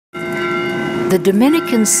The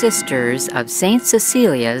Dominican Sisters of St.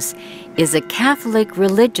 Cecilia's is a Catholic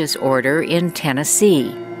religious order in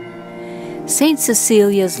Tennessee. St.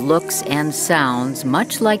 Cecilia's looks and sounds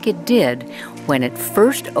much like it did when it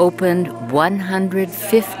first opened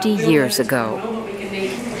 150 years ago.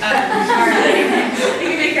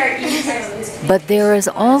 But there is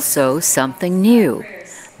also something new: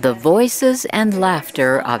 the voices and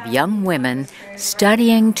laughter of young women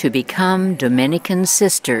studying to become Dominican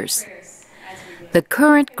sisters. The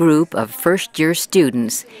current group of first-year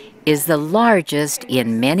students is the largest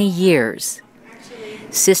in many years.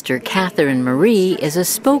 Sister Catherine Marie is a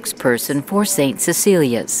spokesperson for St.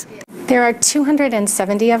 Cecilia's. There are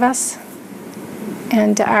 270 of us,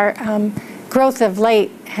 and our growth of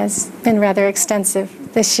late has been rather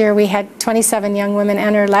extensive. This year we had 27 young women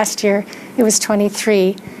enter. Last year it was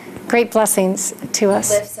 23. Great blessings to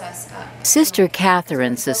us. Sister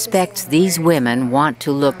Catherine suspects these women want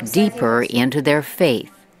to look deeper into their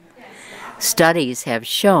faith. Studies have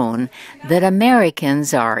shown that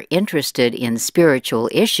Americans are interested in spiritual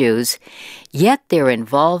issues, yet their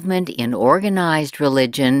involvement in organized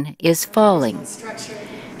religion is falling.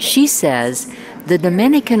 She says the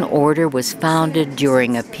Dominican order was founded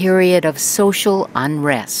during a period of social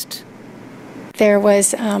unrest. There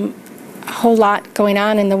was a whole lot going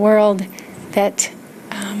on in the world that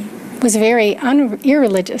was very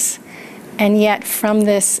irreligious, and yet from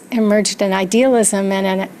this emerged an idealism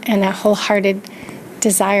and a wholehearted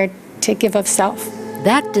desire to give of self.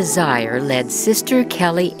 That desire led Sister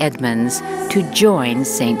Kelly Edmonds to join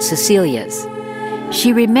St. Cecilia's.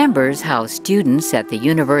 She remembers how students at the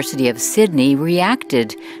University of Sydney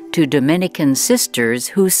reacted to Dominican sisters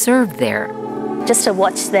who served there. Just to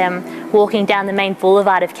watch them walking down the main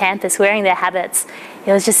boulevard of campus wearing their habits,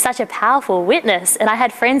 it was just such a powerful witness. And I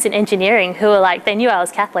had friends in engineering who were like, they knew I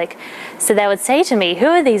was Catholic, so they would say to me, "Who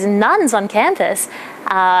are these nuns on campus?"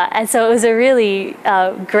 And so it was a really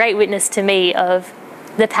great witness to me of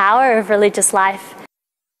the power of religious life.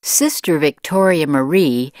 Sister Victoria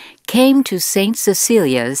Marie came to St.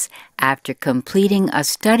 Cecilia's after completing a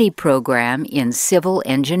study program in civil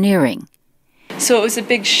engineering. So it was a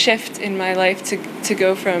big shift in my life to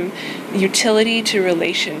go from utility to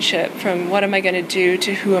relationship, from what am I going to do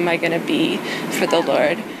to who am I going to be for the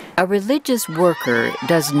Lord. A religious worker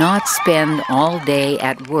does not spend all day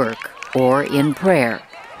at work or in prayer.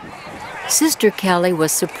 Sister Kelly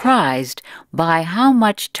was surprised by how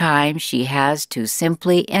much time she has to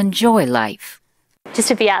simply enjoy life. Just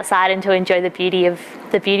to be outside and to enjoy the beauty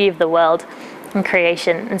of the world and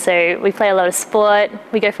creation. And so we play a lot of sport,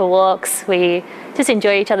 we go for walks, we just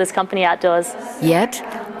enjoy each other's company outdoors. Yet,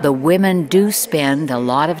 the women do spend a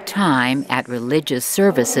lot of time at religious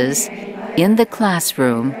services, in the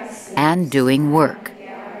classroom, and doing work.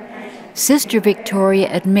 Sister Victoria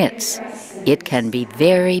admits it can be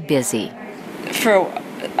very busy. For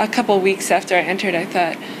a couple weeks after I entered, I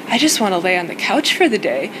thought, I just want to lay on the couch for the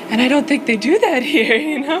day, and I don't think they do that here,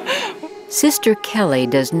 you know? Sister Kelly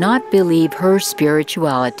does not believe her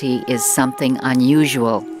spirituality is something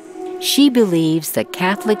unusual. She believes the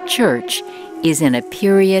Catholic Church is in a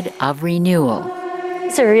period of renewal.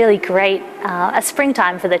 It's a really great a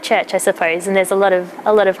springtime for the church, I suppose, and there's a lot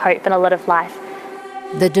of hope and a lot of life.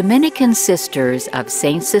 The Dominican Sisters of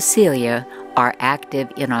St. Cecilia are active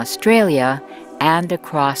in Australia and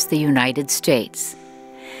across the United States.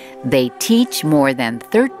 They teach more than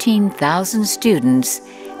 13,000 students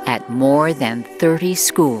at more than 30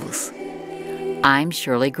 schools. I'm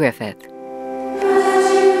Shirley Griffith.